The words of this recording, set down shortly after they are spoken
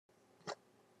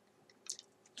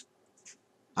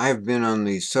I have been on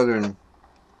the southern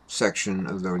section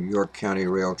of the York County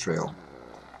Rail Trail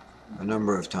a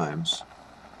number of times.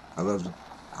 I love the,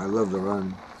 I love the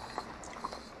run,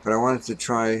 but I wanted to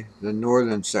try the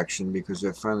northern section because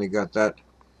I finally got that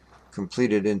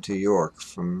completed into York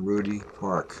from Rudy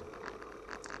Park.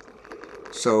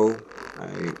 So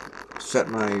I set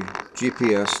my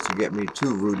GPS to get me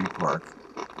to Rudy Park,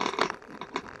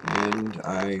 and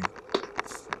I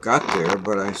got there,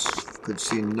 but I could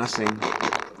see nothing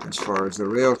as far as the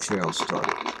rail trail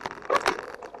started.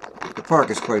 The park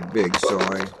is quite big, so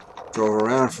I drove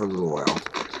around for a little while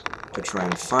to try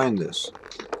and find this.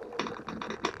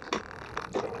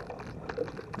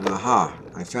 And aha,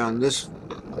 I found this,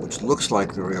 which looks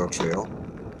like the rail trail,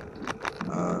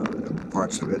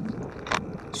 parts of it.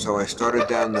 So I started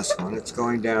down this one. It's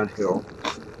going downhill.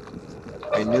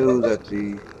 I knew that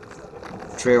the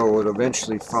trail would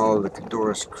eventually follow the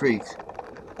Cadorus Creek,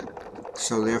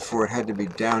 so therefore it had to be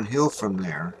downhill from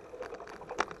there.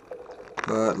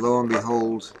 But lo and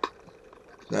behold,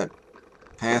 that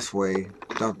pathway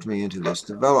dumped me into this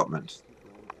development.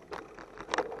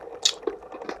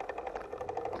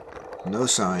 No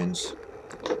signs.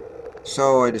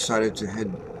 So I decided to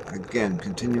head again,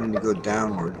 continuing to go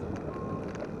downward.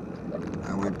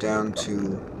 I went down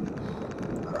to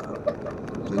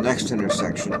the next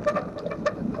intersection,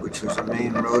 which was a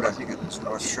main road. I think it was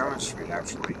North Sherman Street,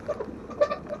 actually.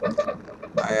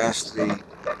 I asked the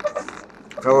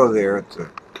fellow there at the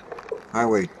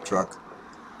highway truck,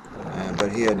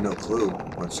 but he had no clue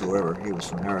whatsoever. He was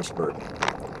from Harrisburg.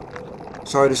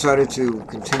 So I decided to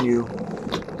continue,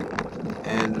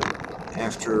 and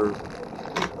after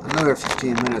another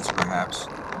 15 minutes perhaps,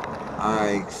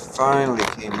 I finally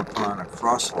came upon a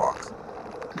crosswalk,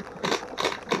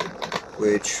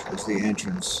 which was the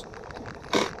entrance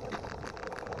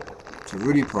to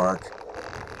Rudy Park,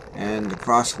 and the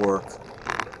crosswalk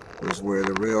was where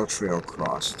the rail trail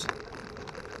crossed.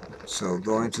 So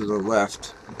going to the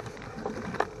left,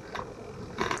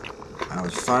 I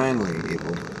was finally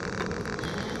able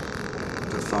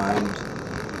to find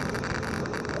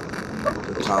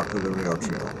the top of the rail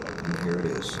trail, and here it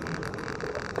is.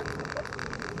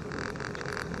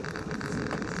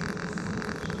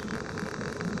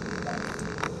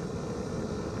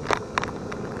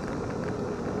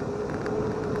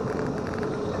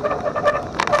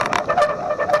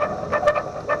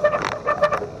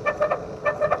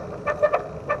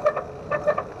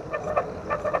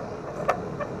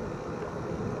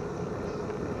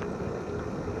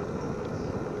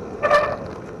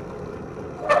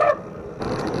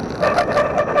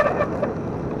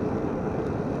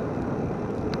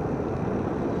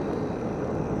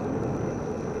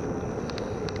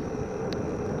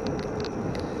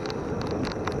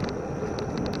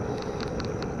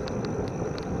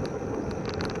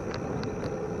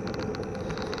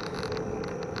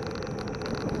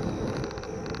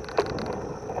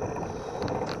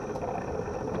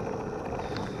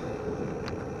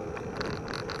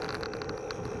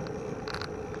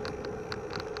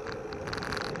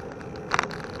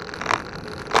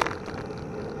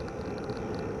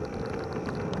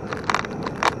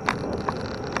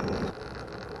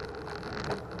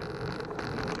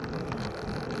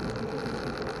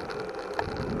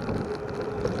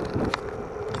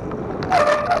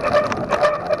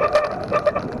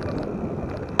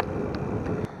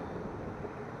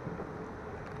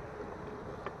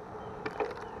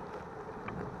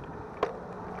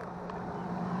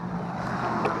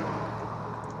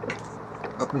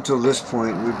 Up until this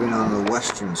point, we've been on the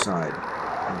western side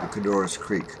of the Cadorus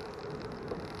Creek.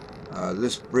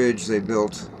 This bridge they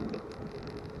built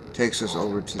takes us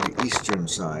over to the eastern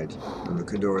side of the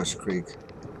Cadorus Creek,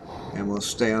 and we'll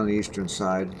stay on the eastern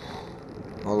side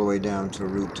all the way down to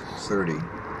Route 30,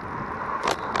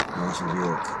 north of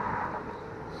York.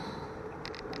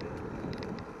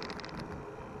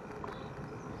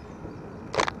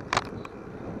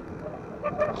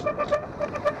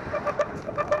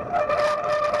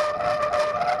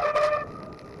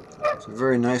 It's a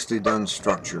very nicely done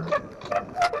structure.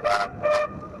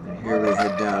 And here we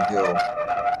head downhill.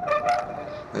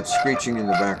 That screeching in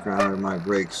the background are my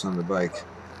brakes on the bike.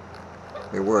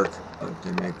 They work, but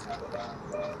they make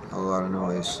a lot of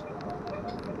noise.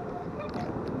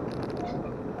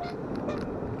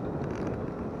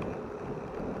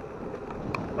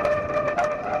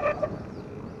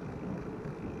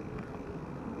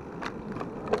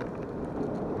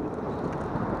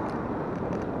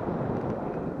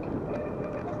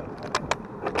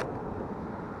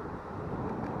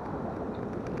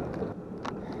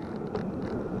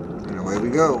 And away we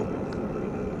go.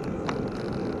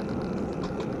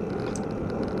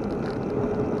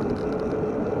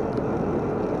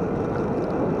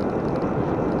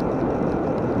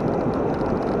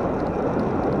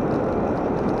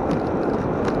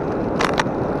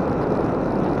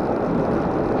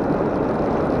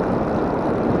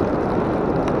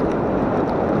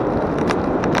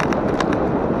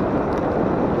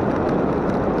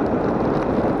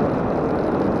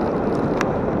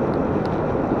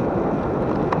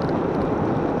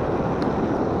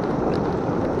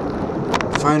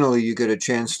 Finally, you get a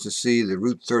chance to see the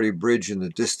Route 30 bridge in the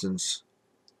distance,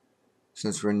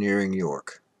 since we're nearing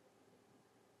York.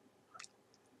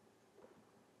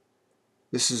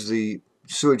 This is the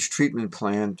sewage treatment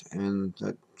plant, and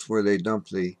that's where they dump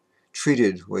the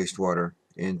treated wastewater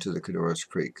into the Codorus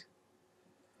Creek.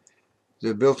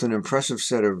 They built an impressive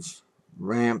set of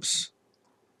ramps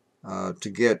to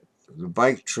get the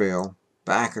bike trail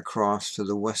back across to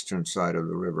the western side of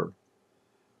the river,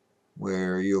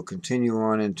 where you'll continue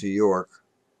on into York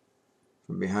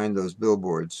from behind those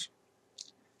billboards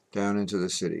down into the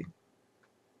city.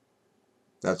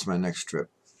 That's my next trip.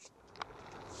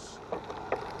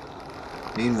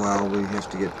 Meanwhile, we have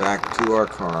to get back to our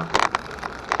car,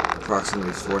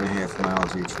 approximately 4.5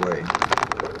 miles each way.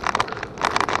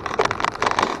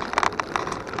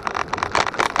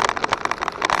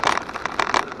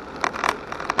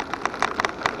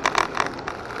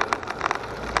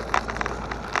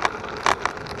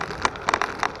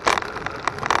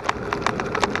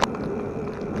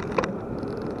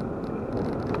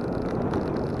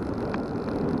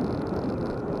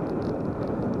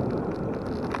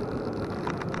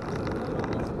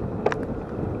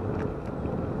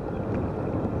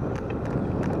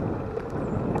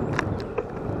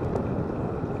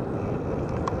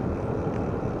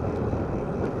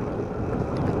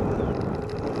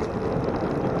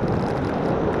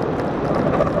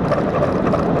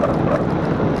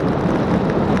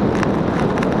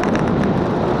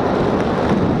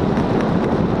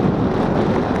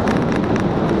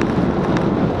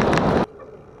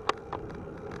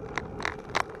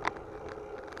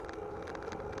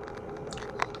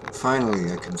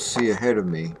 Finally, I can see ahead of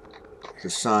me the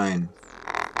sign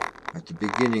at the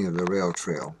beginning of the rail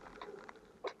trail.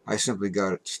 I simply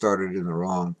got it started in the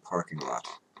wrong parking lot.